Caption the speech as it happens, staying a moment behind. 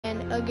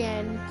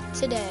again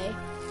today.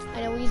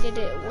 I know we did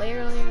it way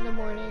earlier in the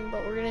morning,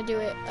 but we're gonna do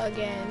it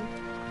again.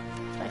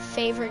 It's my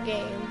favorite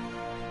game.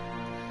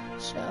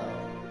 So,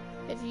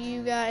 if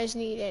you guys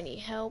need any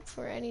help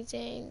for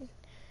anything,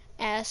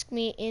 ask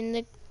me in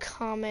the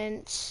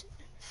comments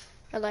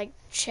or like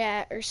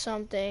chat or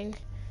something,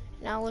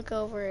 and I'll look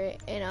over it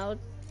and I'll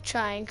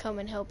try and come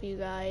and help you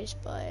guys.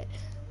 But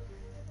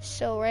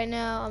so right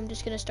now I'm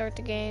just gonna start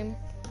the game.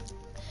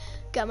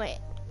 Got my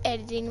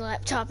editing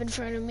laptop in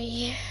front of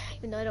me,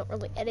 even though I don't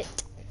really edit.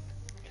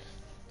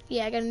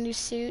 Yeah, I got a new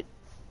suit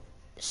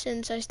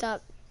since I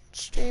stopped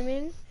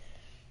streaming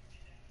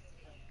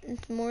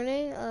this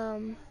morning.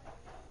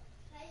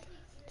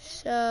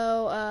 Just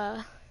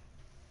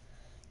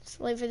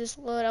wait for this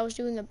to load. I was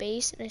doing a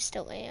base and I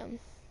still am.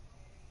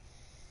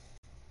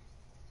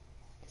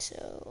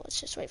 So let's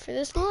just wait for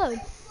this to load.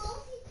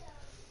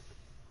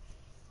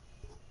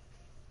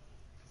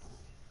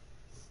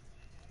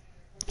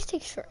 This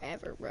takes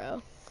forever,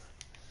 bro.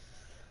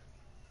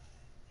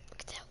 Look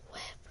at that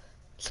web.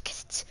 Look at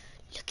it.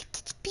 Look at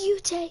its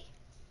beauty.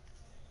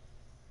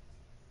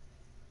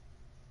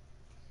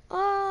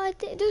 Oh,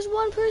 there's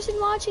one person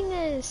watching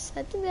this.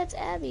 I think that's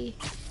Abby.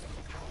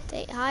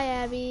 Hi,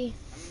 Abby.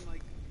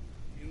 Like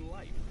in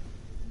life.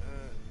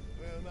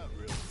 Well, not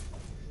really.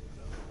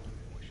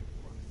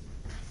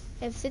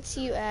 If it's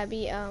you,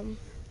 Abby,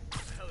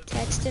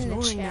 text in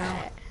the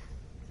chat.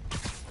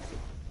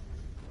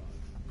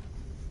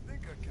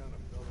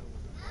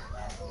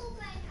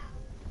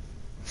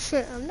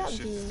 I'm not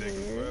being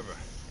weird.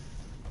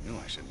 No,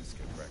 I shouldn't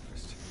skip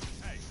breakfast.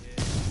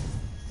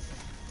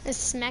 Let's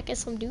smack us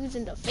some dudes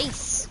in the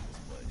face.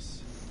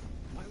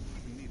 Why would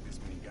we need this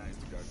many guys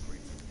to guard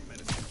crates of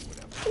medicine or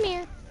whatever? Come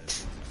here.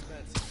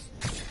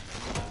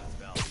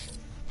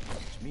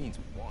 Which means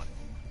we want it.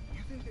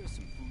 You think there's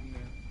some food in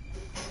there?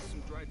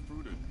 Some dried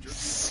fruit or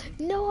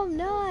jerky? No, I'm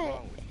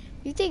not.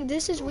 You think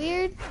this is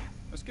weird?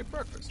 Let's get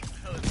breakfast.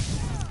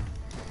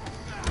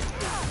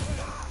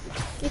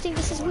 You think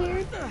this is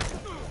weird?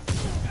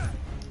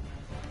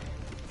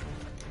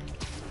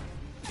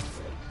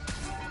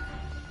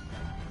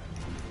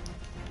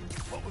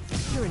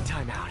 You're in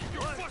timeout.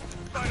 You're fucked,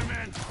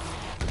 Spider-Man!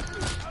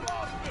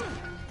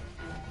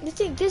 You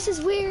think this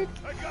is weird?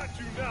 I got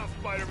you now,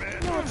 Spider-Man!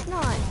 No, it's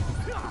not.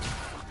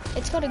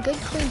 It's got a good,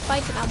 clean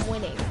fight and I'm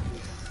winning.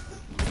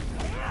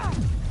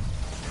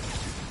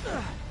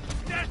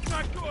 That's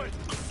not good!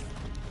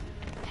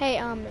 Hey,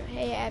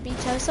 hey Abby,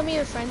 tell some of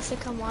your friends to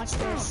come watch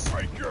this.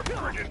 Break your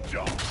friggin'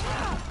 jaw!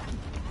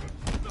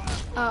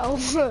 Oh.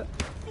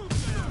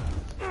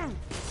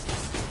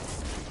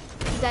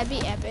 That'd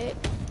be epic.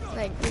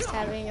 Like, just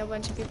having a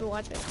bunch of people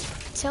watch it.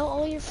 Tell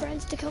all your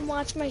friends to come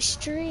watch my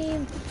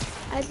stream.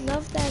 I'd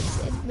love that.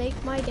 It'd make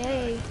my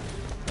day.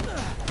 We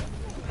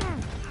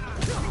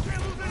can't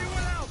lose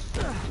anyone else!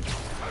 How the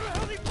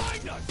hell did he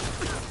find us?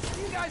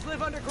 You guys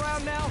live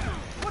underground now?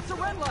 What's the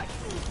rent like?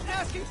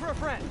 Asking for a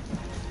friend.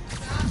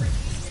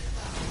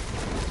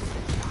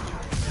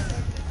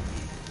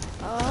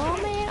 Oh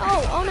man.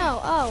 Oh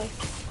no. Oh.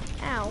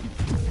 Ow.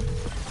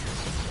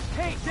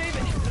 Hey,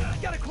 David, I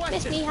got a question.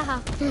 Miss me, haha.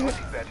 What's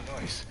that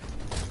noise?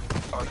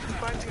 Are you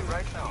fighting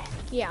right now?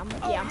 Yeah, I'm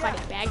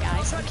fighting bad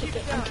guys. I'm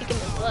kicking their I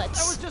was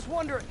butts. just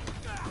wondering,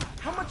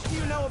 how much do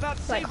you know about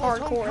Like Sable's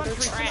home hardcore, they're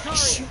country,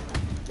 trash.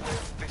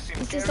 Sicaria?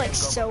 This is like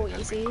so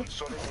easy.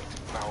 Consolidated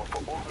power for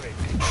over a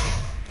decade.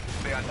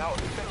 They are now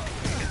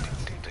effectively a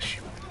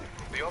dictatorship.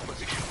 The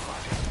opposition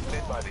party,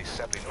 led by the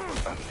Sabinova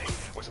family,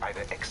 was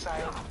either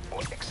exiled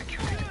or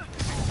executed.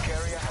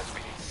 Sicaria has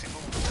been in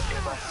civil war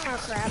ever Oh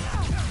since. crap.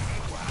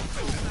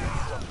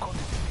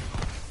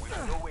 With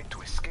no way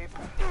to escape.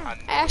 I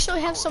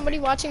actually have somebody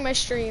watching my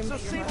stream. So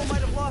Sable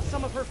might have lost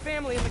some of her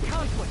family in the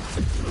conflict.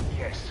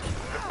 Yes,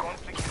 the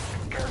conflict in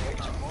Sicaria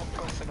is more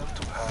personal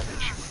to her than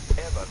she would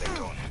ever let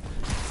on.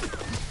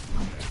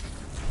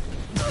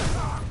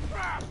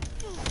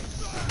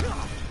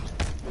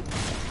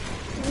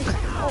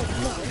 Oh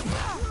no.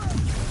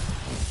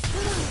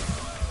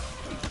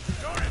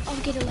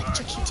 I'll get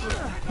electrocuted.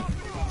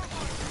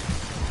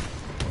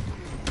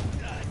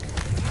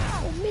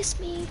 Oh, miss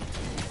me.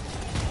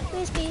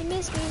 Miss me.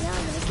 Now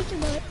I'm gonna kick your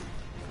butt.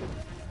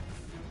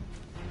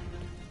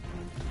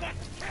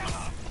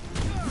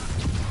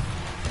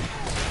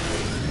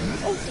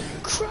 Oh,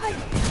 crud.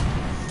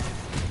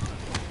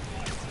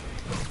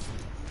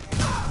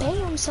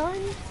 Bam, son.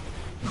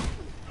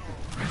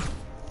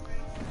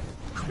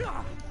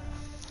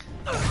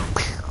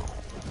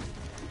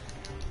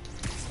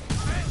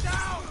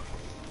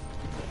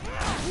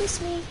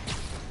 Miss me.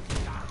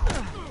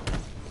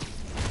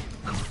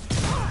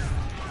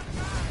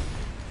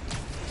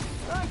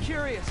 I'm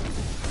curious,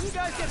 when you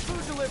guys get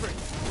food delivered,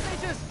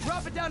 they just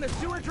drop it down a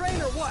sewer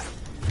drain or what?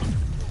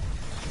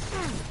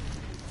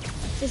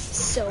 This is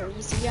so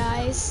easy,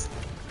 guys.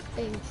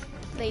 And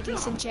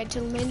ladies and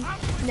gentlemen,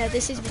 now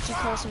this is what you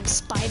call some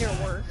spider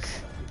work.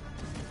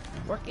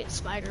 Work it,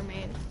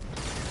 Spider-Man.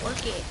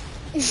 Work it.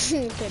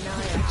 But now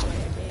I'm actually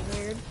being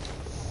weird.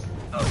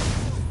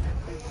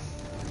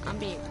 I'm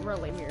being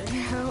really weird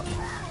now.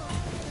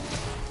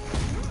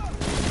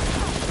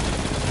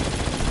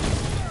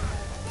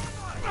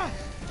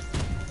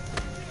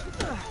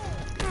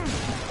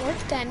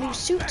 that new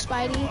suit,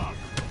 Spidey.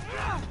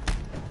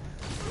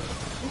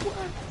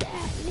 Want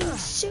that new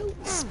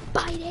suit,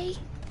 Spidey.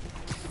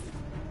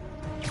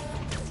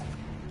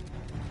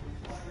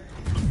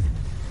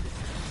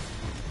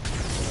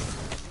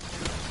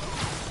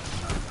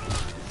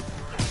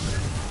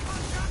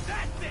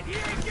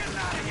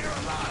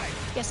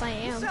 Yes, I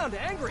am. You sound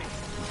angry.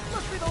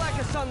 Must be the lack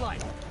of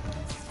sunlight.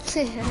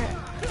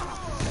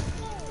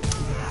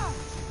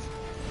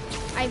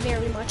 I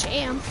very much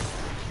am.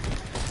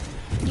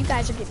 You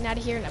guys are getting out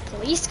of here in a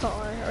police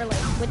car, or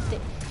like with the.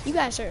 You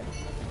guys are.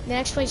 The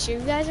next place you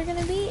guys are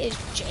gonna be is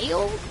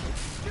jail.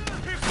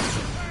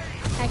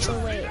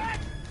 Actually, wait.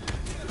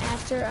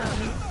 After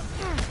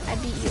I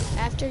beat you.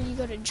 After you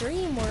go to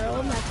Dream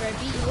World, after I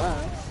beat you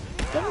up,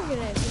 then we're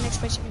gonna. The next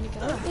place you're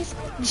gonna go is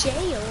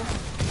jail.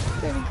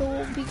 We're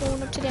gonna be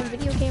going up to them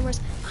video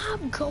cameras.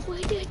 I'm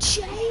going to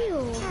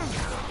jail.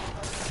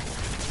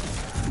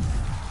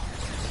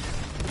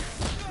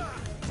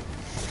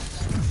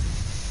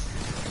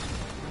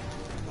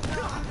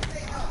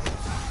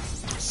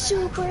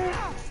 Super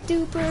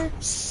duper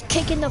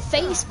kick in the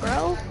face,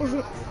 bro.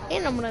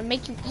 And I'm gonna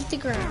make you eat the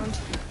ground.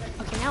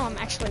 Okay, now I'm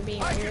actually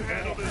being weird.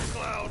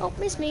 Oh,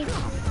 miss me.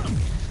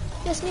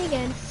 Miss me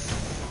again.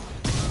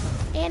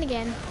 And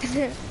again.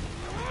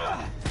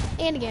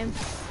 And again.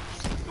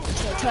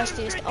 Can't touch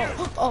this.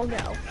 Oh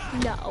no.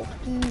 No.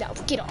 No.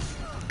 Get off.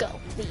 Go.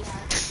 Leave.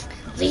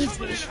 Leave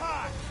me.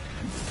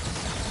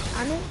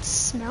 I don't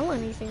smell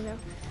anything though.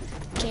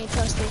 Can't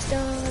touch this.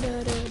 Da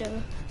da da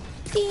da.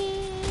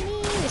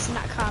 This is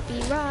not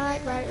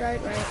copyright. Right.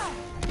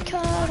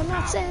 Because I'm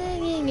not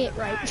saying it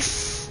right.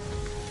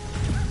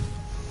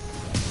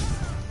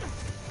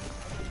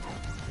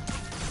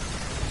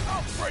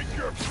 I'll break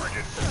your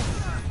friggin'.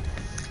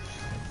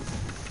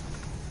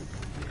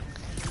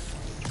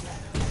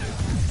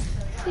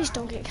 Please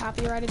don't get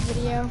copyrighted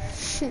video.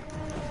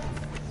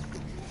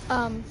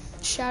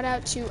 Shout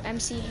out to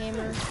MC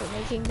Hammer for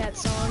making that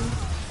song.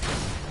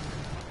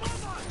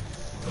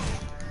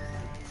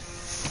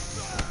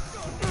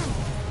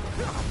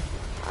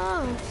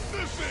 Oh.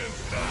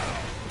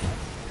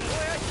 Boy,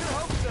 I sure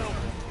hope so.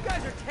 You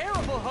guys are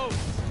terrible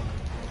hosts.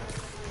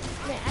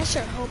 Man, I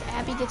sure hope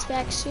Abby gets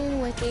back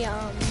soon with the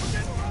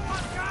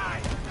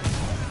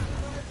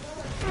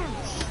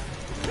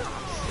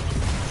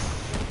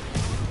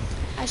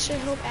I sure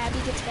hope Abby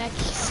gets back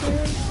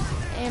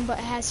soon, but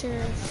has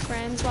her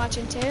friends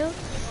watching too,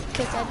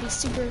 because that'd be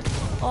super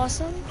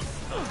awesome.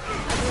 I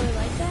really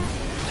like that.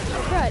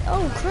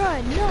 Oh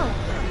crud, no!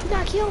 Do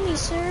not kill me,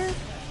 sir.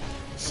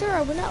 Sir,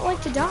 I would not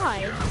like to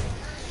die.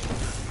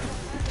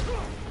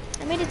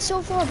 I made it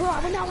so far, bro. I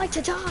would not like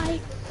to die.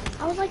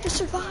 I would like to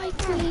survive,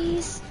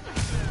 please.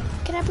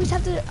 Can I please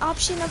have the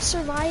option of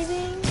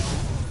surviving?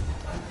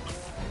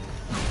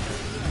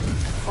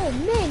 Oh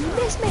man, you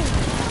missed me.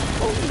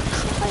 Holy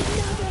crap,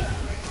 nugget.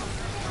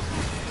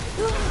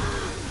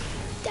 Ah,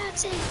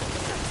 that's it.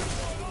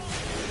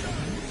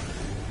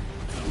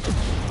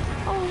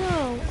 Oh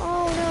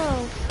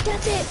no,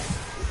 that's it.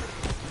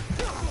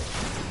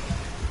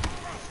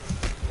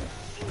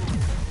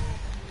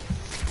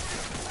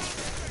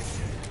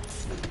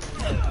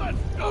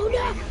 Oh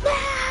no, no,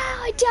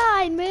 I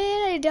died,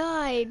 man, I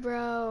died,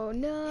 bro,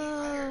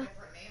 no.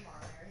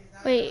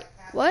 Wait,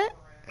 what?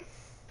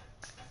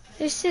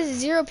 This says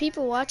 0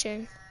 people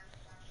watching.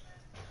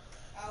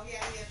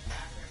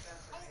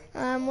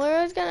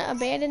 We're gonna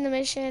abandon the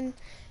mission,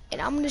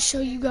 and I'm gonna show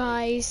you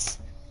guys.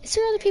 Is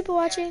there other people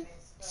watching?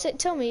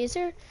 Tell me, is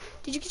there?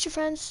 Did you get your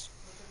friends?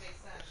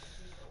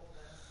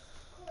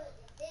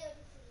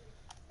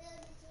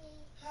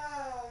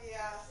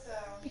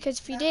 Because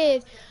if you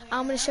did,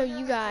 I'm gonna show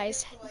you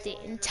guys the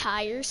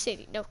entire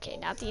city. Okay,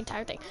 not the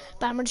entire thing,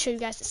 but I'm gonna show you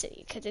guys the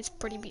city because it's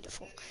pretty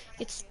beautiful.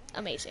 It's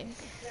amazing.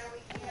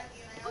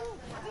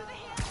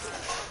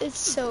 It's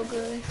so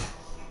good.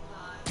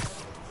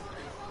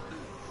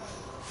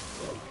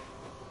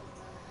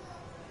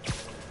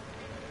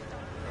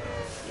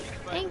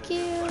 Thank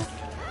you.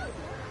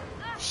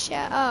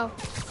 Shout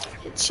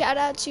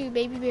out to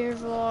Baby Bear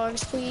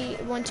Vlogs. Please,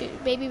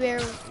 Baby Bear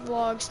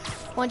Vlogs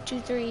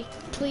 123.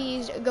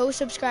 Please go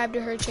subscribe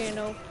to her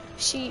channel.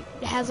 She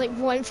has like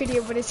 1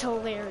 video, but it's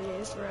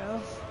hilarious,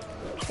 bro.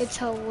 It's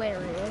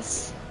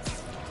hilarious.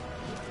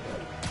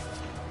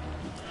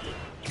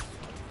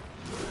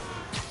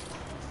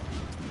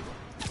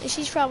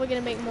 She's probably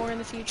gonna make more in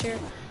the future.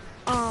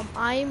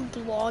 I'm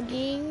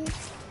vlogging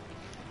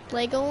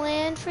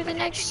Legoland for the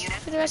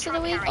rest of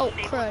the week. Oh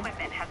crud.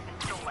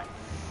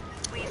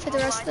 For the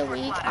rest of the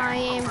week, I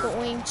am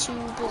going to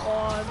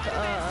vlog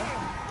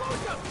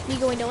me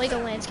going to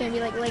Legoland. It's gonna be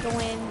like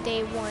Legoland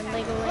Day 1,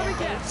 Legoland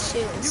Day 2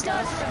 and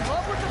stuff.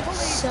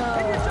 So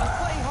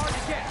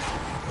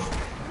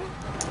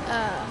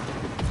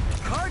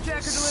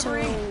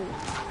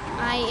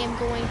I am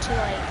going to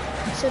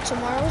so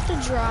tomorrow's the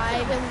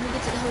drive, and when we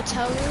get to the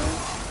hotel room,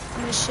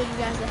 I'm gonna show you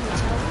guys the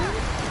hotel room.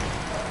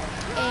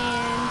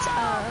 And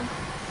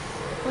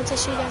once I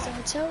show you guys the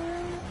hotel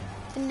room,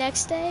 the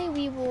next day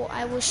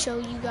I will show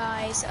you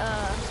guys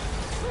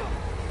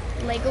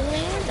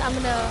Legoland.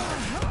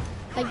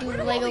 like do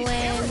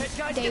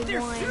Legoland day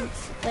 1,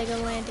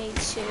 Legoland day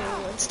 2,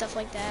 and stuff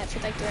like that for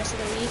like the rest of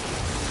the week.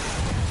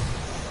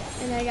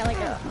 And then I got like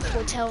a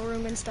hotel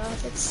room and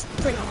stuff. It's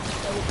pretty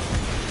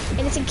dope.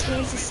 And it's in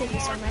Kansas City,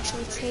 so I'm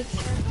actually taking.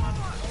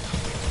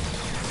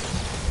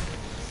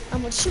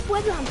 I'm gonna shoot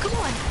web bomb. Come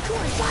on,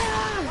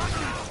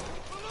 fire!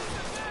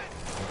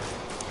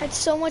 It's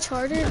so much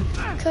harder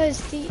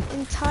because the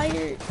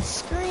entire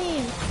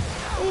screen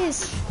is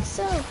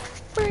so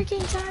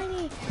freaking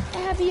tiny.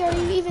 Abby, are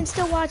you even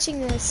still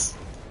watching this?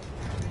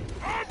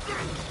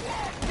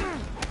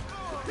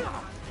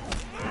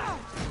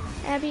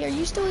 Abby, are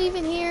you still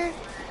even here?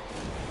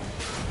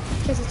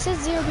 Because it says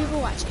 0 people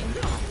watching.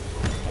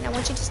 And I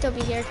want you to still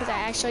be here because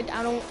I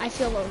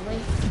feel lonely.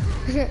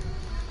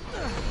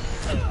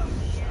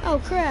 Oh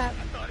crap.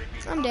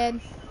 I'm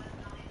dead.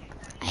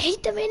 I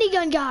hate the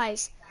minigun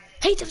guys.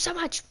 Hate them so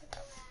much.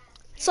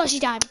 Slushy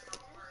time.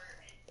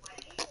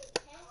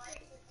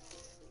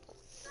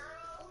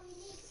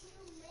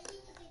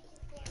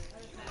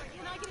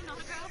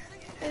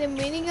 And the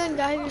minigun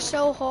guys are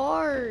so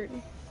hard.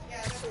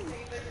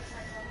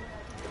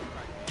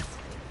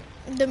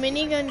 The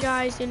minigun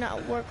guys do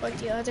not work like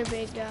the other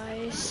big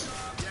guys.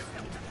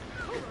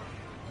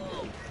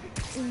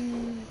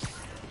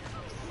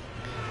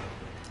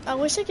 I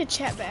wish I could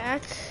chat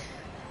back.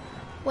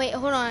 Wait,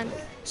 hold on.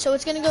 So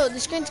it's gonna go, the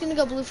screen's gonna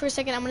go blue for a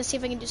second. I'm gonna see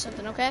if I can do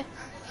something, okay?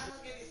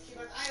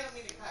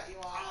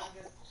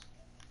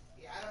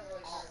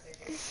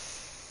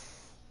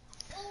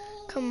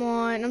 Come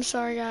on, I'm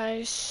sorry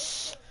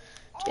guys.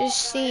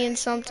 Just seeing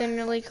something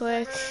really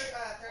quick.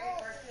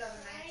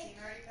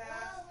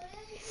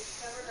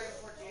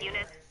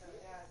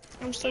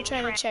 I'm still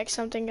trying to check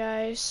something,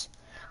 guys.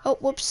 Oh,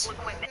 whoops.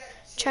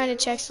 Trying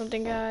to check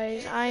something,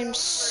 guys. I'm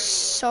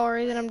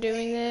sorry that I'm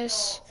doing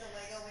this.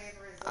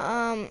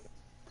 I'm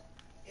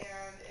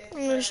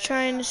just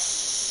trying to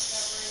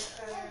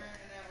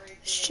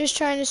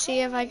see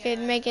if I could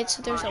make it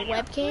so there's a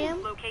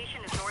webcam,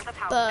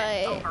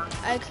 but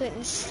I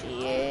couldn't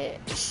see it,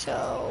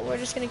 so we're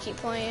just gonna keep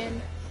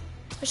playing.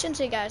 I shouldn't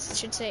say guys, I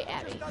should say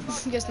Abby,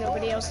 because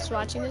nobody else is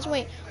watching this.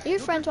 Wait, are your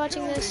friends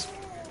watching this?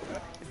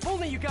 If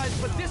only you guys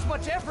put this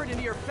much effort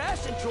into your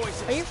fashion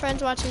choices. Are your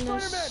friends watching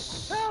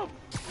this? Fireman,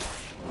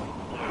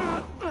 help!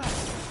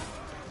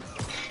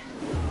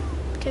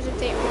 Because if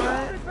they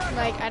aren't,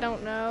 like, I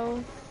don't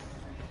know.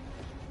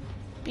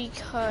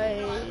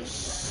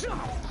 Because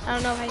I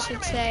don't know if I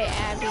should say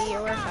Abby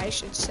or if I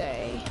should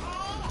say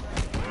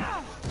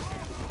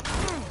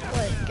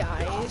what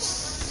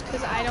guys,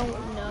 because I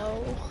don't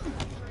know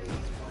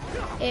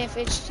if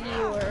it's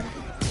you or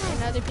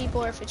and other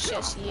people or if it's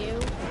just you,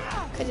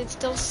 because it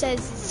still says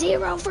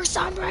 0 for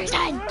some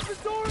reason.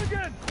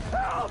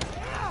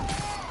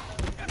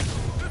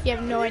 You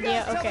have no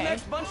idea. Okay.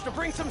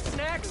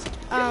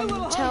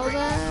 Tell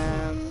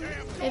them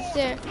if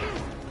they're.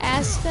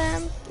 Ask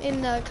them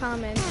in the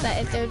comments that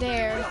if they're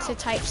there to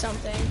type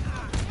something.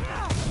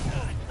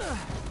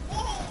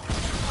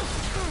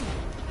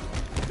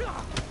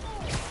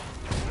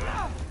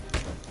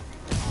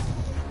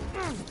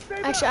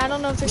 Actually, I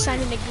don't know if they're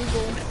signed into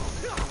Google.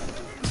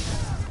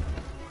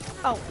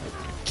 Oh,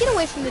 get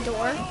away from the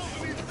door.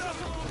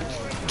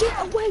 Get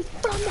away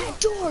from that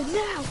door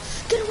now.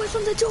 Get away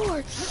from the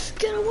door.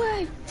 Get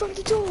away from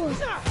the door.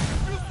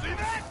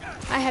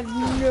 I have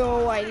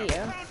no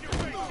idea.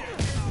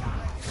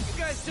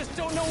 Just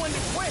don't know when to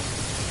quit,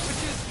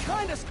 which is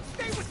kind of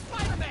stay with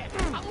Spider-Man.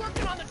 I'm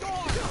working on the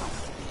door.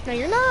 No,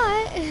 you're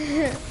not.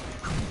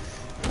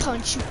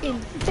 Punch you in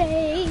the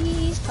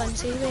face,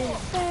 punch you in the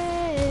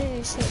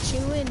face, hit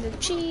you in the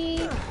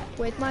cheek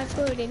with my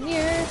foot in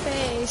your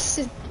face.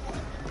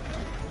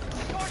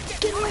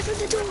 Get away from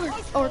the door,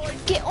 or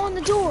get on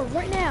the door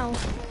right now.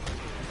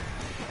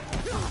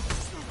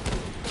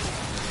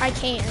 I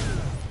can't.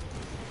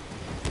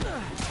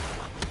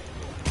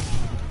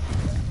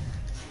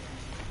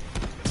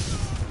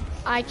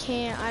 I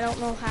can't, I don't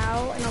know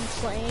how, and I'm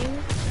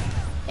playing.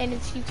 And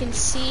if you can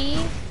see,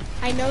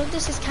 I know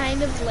this is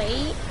kind of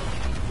late,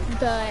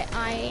 but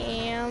I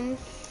am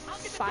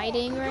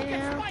fighting right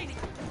now. You know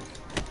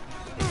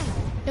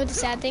what the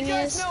sad thing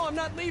is?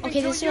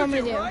 Okay, this is what I'm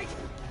gonna do.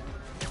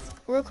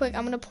 Real quick,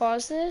 I'm gonna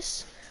pause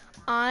this.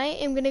 I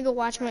am gonna go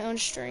watch my own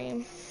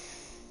stream.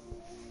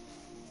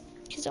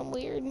 Because I'm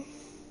weird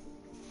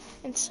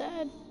and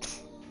sad.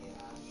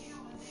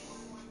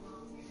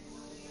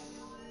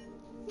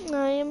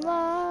 I am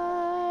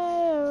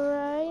live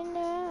right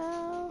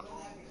now.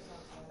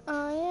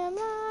 I am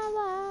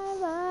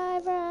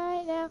live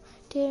right now.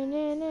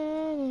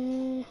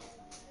 Da-na-na-na.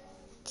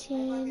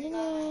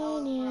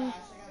 Da-na-na-na.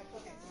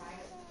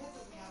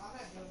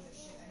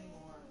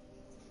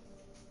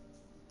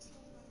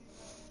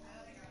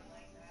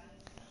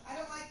 I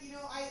don't like, you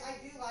know, I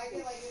do like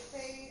it. Like if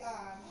they,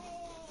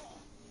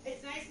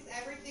 it's nice because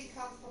everything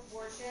comes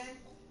proportioned,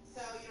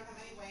 so you don't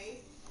have any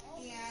waste,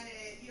 and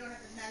you don't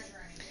have to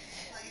measure anything.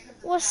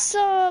 What's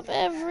up,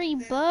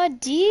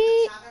 everybody?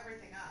 Chop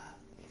everything up,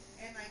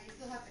 and like you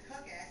still have to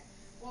cook it.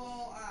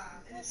 Well,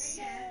 in the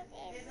chicken,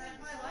 is that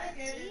if I like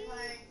it, it's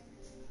like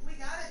we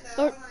got it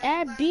though.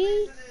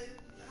 Abby. For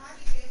the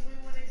hockey game, we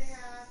wanted to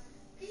have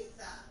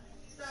pizza.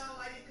 So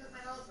I didn't cook my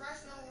whole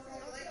fresh meal. We're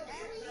going to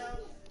Lakeview. So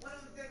one of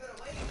them's going to go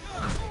to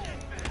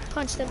Lakeview.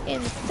 Punch them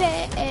in the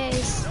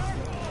face.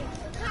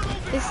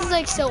 This is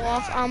like so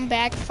off. I'm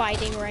back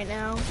fighting right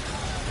now.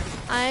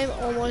 I'm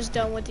almost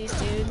done with these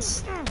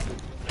dudes.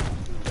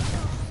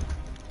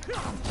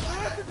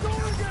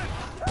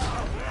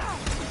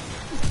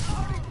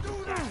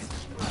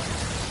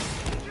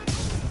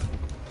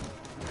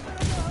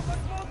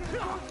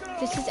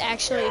 This is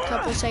actually a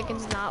couple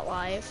seconds not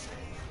live.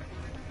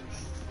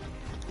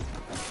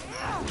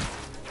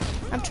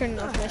 I'm turning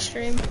off my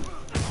stream.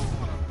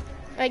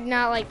 Like,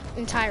 not like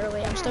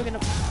entirely. I'm still gonna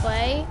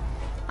play.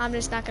 I'm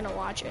just not gonna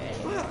watch it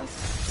anymore.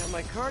 Got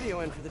my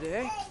cardio in for the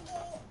day.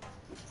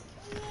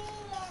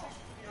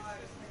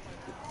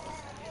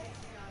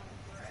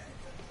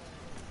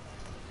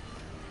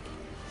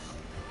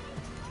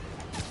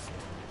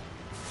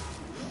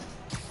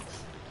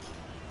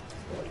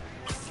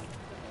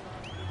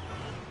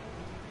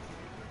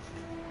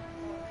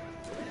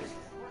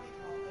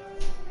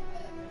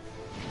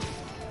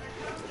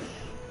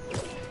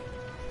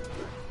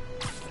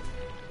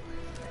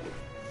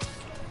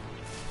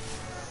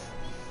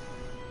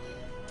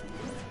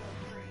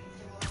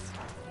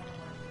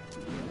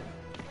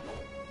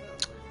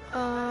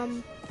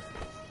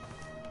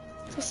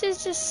 This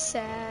is just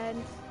sad.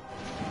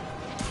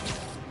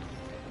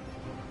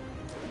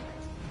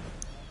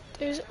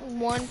 There's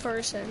one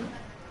person.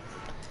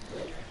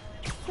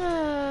 You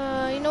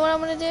know what I'm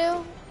gonna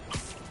do?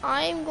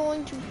 I'm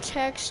going to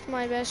text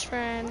my best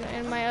friend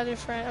and my other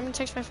friend. I'm gonna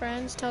text my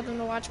friends, tell them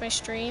to watch my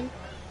stream.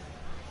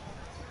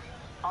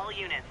 All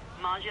units,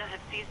 Maja has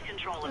seized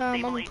control of I'm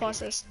Sable gonna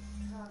pause Agency. this.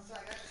 So I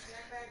got the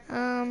snack bag.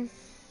 Um,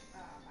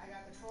 I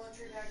got the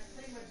toiletry bag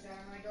pretty much done.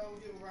 I'm going to go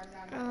do a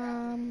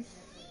rundown.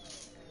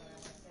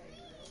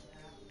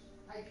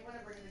 I do want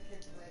to bring the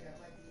kids Lego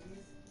like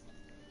these.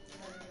 So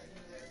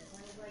there's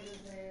plenty of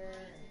Legos there,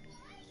 and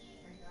I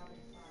think that'll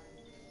be fun.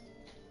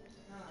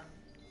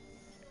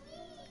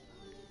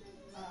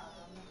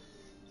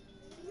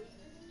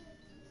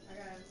 I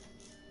gotta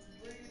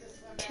redo this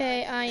one.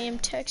 okay, I am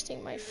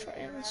texting my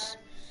friends.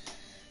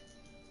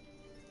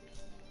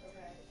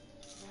 Okay.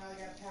 Now I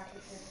gotta pack the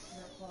kids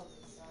their clothes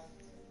and stuff.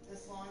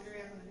 This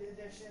laundry, I'm gonna do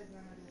the dishes, and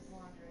I'm gonna do this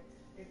laundry.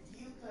 If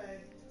you could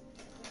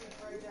clean the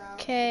fridge out.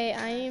 Okay,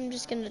 I am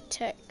just gonna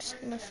text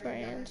my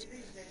friends. Do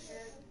these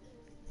dishes,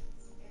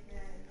 and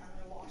then I'm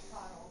gonna wash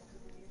bottles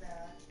because we need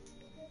that.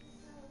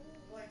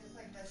 Like just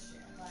like this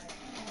shit, like.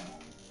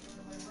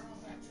 My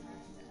room's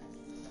actually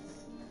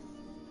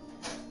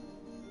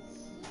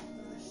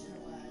put this shit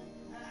away.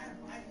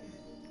 I can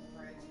use the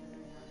fridge,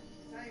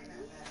 it's not even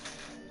that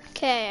bad.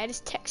 Okay, I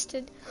just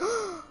texted.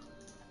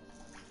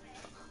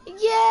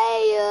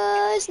 Yay!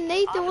 It's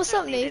Nathan. What's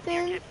up, Officers needed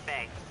near Nathan? Kips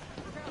Bay.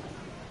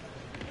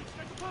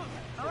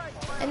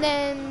 And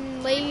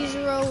then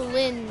Laser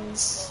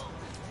Lens.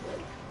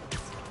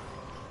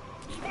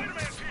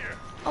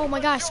 Oh my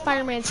gosh,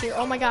 Spider-Man's here.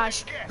 Oh my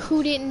gosh.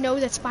 Who didn't know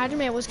that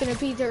Spider-Man was gonna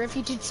be there if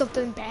he did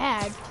something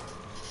bad?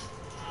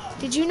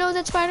 Did you know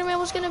that Spider-Man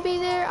was gonna be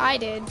there? I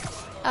did.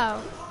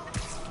 Oh.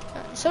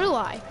 So do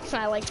I.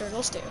 I like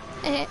turtles too.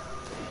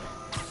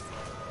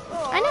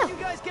 Oh, I know. You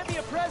guys get me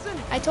a present?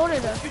 I told her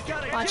You to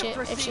got a watch gift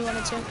it if she receipt.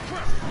 wanted to.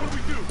 What do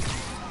we do?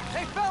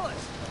 Hey,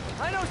 fellas,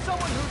 I know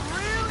someone who'd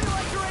really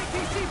like your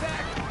APC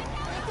back.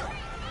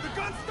 The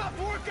gun stopped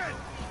working!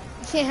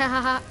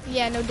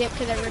 Yeah, no dip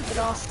because I ripped it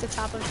off the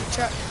top of the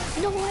truck.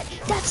 You know what?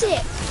 That's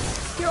it.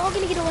 You're all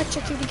gonna get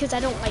electrocuted because I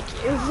don't like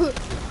you.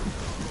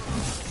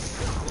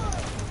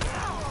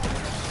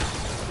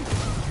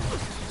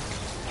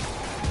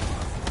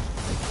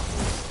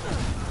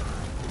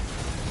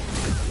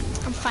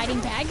 I'm fighting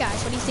bad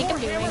guys. What do you think I'm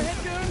doing?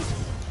 Hammerhead goons?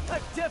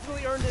 I've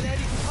definitely earned an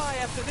Eddie's pie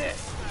after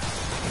this.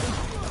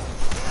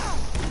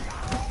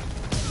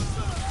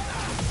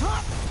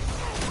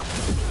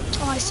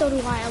 Oh, so do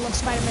I. I love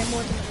Spider-Man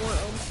more than the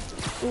world.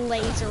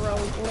 Laser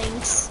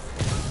Links.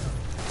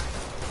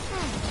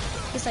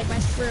 He's like my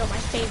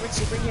favorite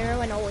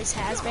superhero and always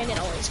has been and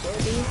always will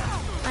be.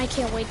 I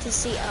can't wait to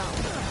see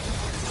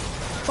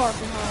Far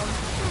From Home.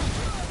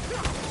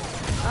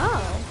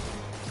 Oh.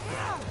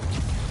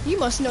 You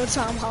must know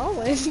Tom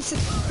Holland.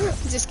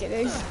 Just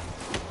kidding.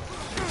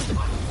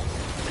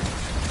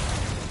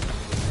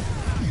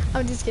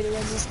 I'm just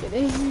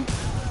kidding.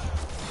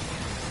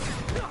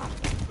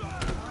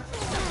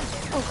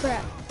 Oh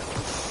crap.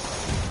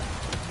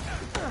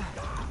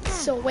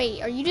 So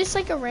wait, are you just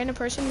like a random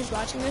person who's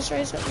watching this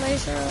Laser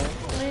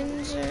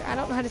Lens? I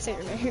don't know how to say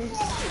your name.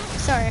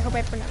 Sorry, I hope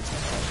I pronounced it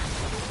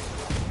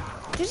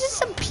right. There's just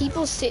some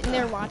people sitting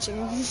there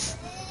watching.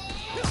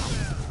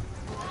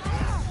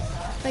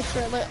 Like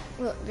for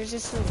look, there's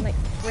just some like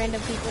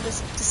random people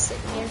just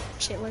sitting here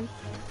chilling.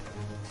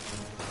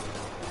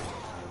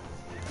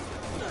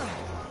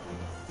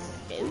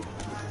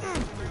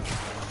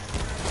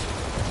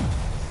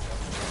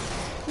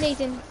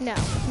 Nathan, no,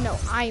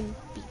 I'm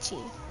BT.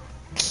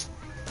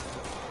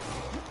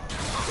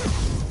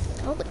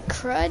 Holy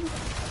crud.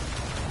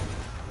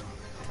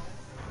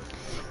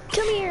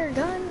 Come here,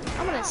 gun.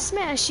 I'm gonna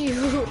smash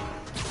you.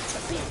 It's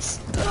a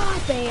beast.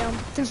 Oh, bam.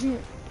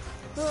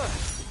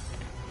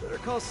 Better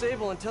call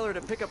Sable and tell her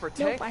to pick up her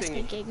tank Nope, I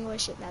thingy. speak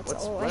English and that's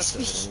What's all I left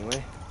of it, speak.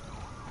 anyway?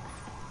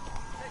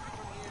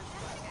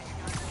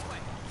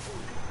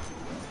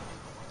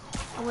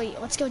 Oh, wait,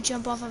 let's go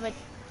jump off of it.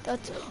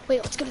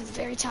 Wait, let's go to the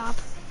very top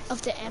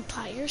of the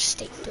Empire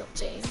State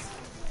Building.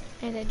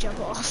 And then jump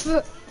off.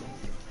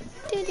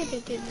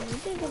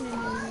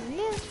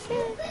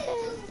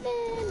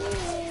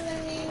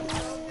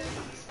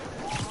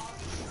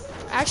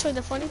 Actually,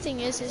 the funny thing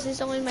is, this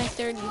is only my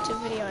 3rd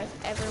YouTube video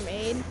I've ever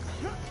made.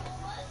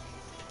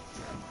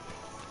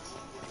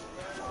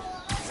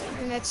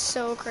 And that's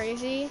so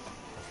crazy.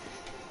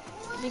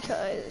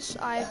 Because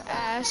I've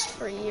asked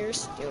for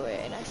years to do it,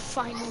 and I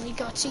finally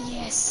got to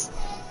yes.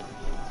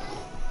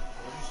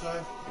 What'd you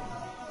say?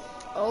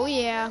 Oh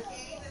yeah.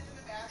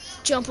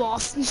 Jump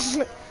off.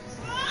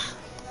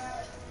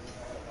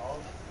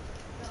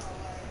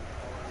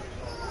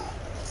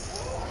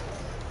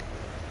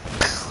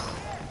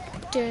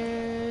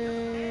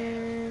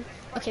 Dun.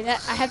 Okay,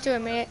 that I have to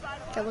admit,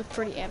 that looked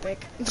pretty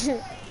epic.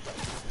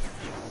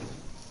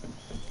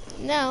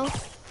 No.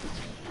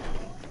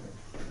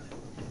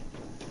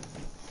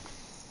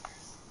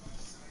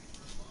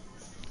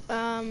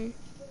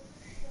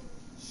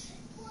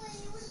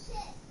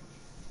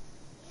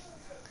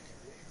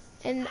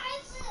 And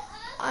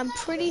I'm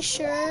pretty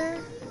sure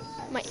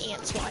my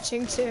aunt's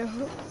watching too.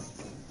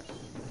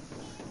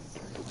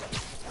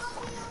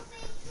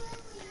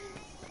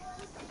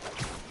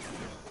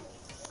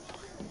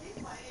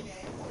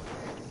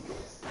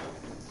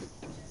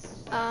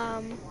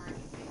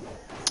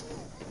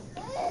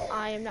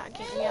 I am not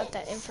giving out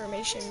that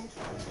information.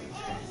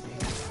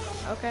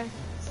 Okay.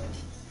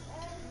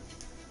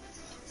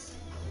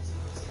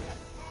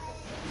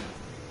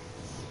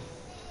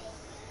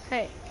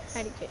 Hey,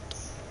 how'd you get?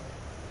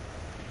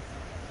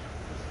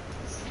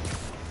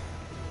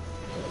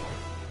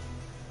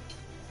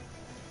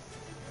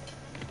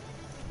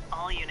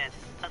 All units,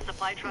 a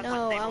supply truck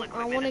No, with stable I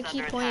equipment want to is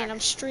keep under playing. attack. I'm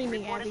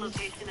streaming, Reported Abby.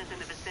 location is in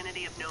the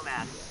vicinity of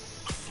Nomad.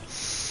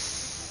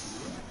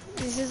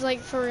 This is like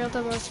for real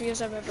the most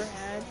views I've ever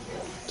had,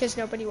 because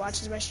nobody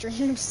watches my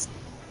streams.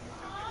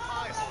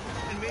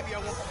 And maybe I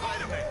won't fight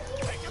him.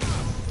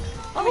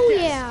 Oh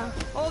yeah.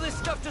 All this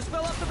stuff just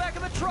fell off the back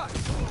of a truck.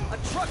 A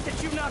truck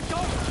that you knocked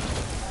over.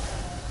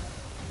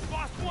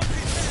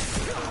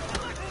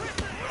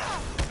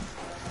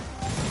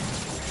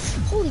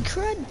 Holy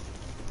crud.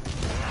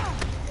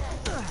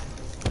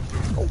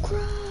 Oh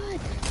crud.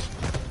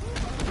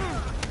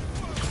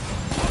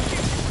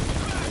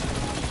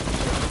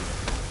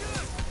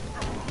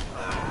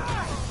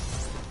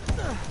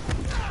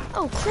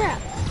 Oh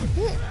crap.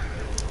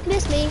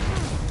 Missed me.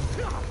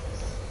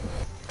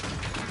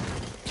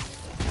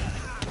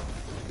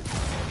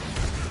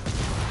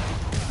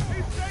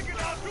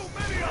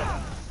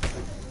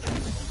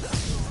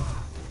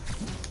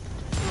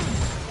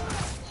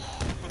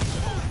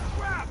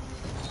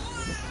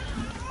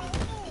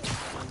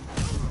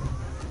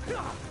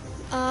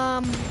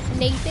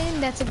 Nathan,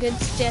 that's a good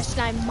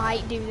suggestion. I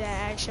might do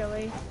that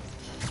actually.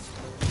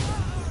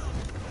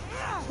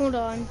 Hold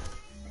on.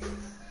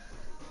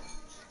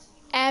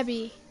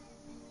 Abby,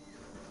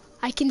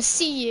 I can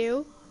see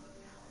you.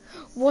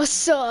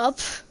 What's up?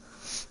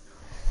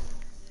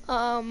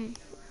 I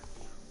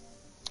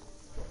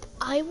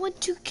want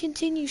to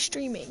continue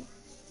streaming.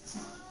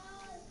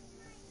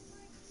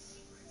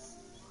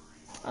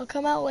 I'll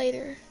come out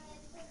later.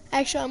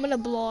 Actually, I'm gonna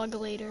blog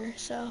later,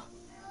 so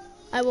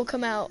I will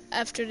come out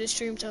after the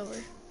stream's over.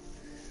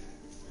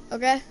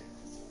 Okay?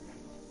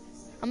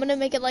 I'm gonna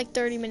make it like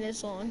 30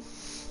 minutes long.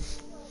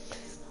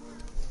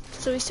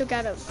 So we still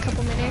got a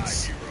couple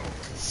minutes.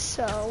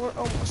 So we're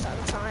almost out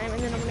of time,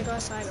 and then I'm gonna go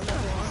outside and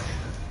vlog.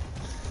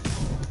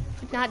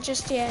 But not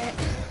just yet.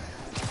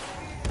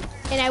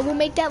 And I will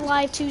make that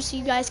live too, so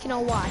you guys can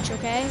all watch,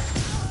 okay?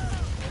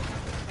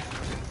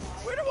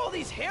 Where do all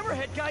these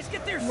hammerhead guys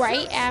get their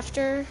Right suits?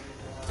 after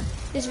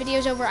this video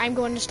is over, I'm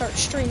going to start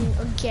streaming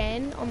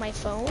again on my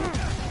phone.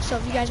 So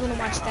if you guys want to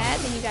watch that,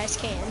 then you guys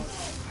can.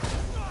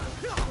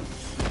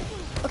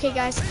 Okay,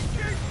 guys.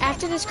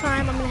 After this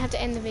crime, I'm going to have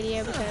to end the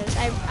video because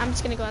I'm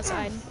just going to go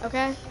outside,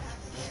 okay?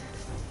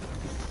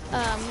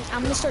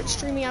 I'm going to start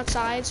streaming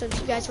outside, so if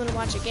you guys want to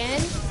watch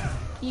again,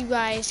 you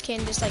guys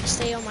can just like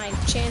stay on my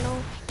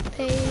channel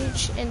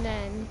page, and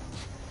then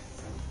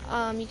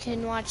you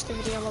can watch the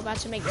video I'm about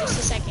to make just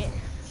a second.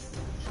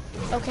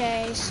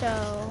 Okay,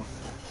 so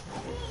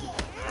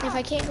if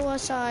I can't go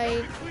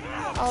outside,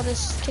 I'll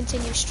just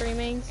continue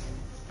streaming.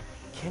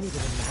 Can't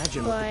even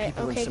imagine what the But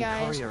people okay, in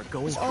guys, Simparia are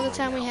going that's all the through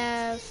time right we now.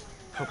 have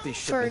Hope these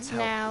for shipments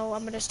help. now.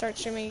 I'm gonna start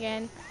streaming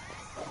again.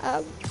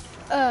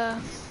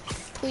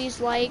 Please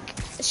like,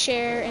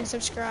 share, and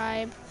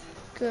subscribe.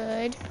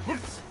 Good.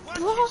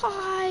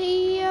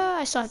 Bye.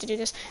 I still have to do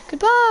this.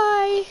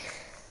 Goodbye.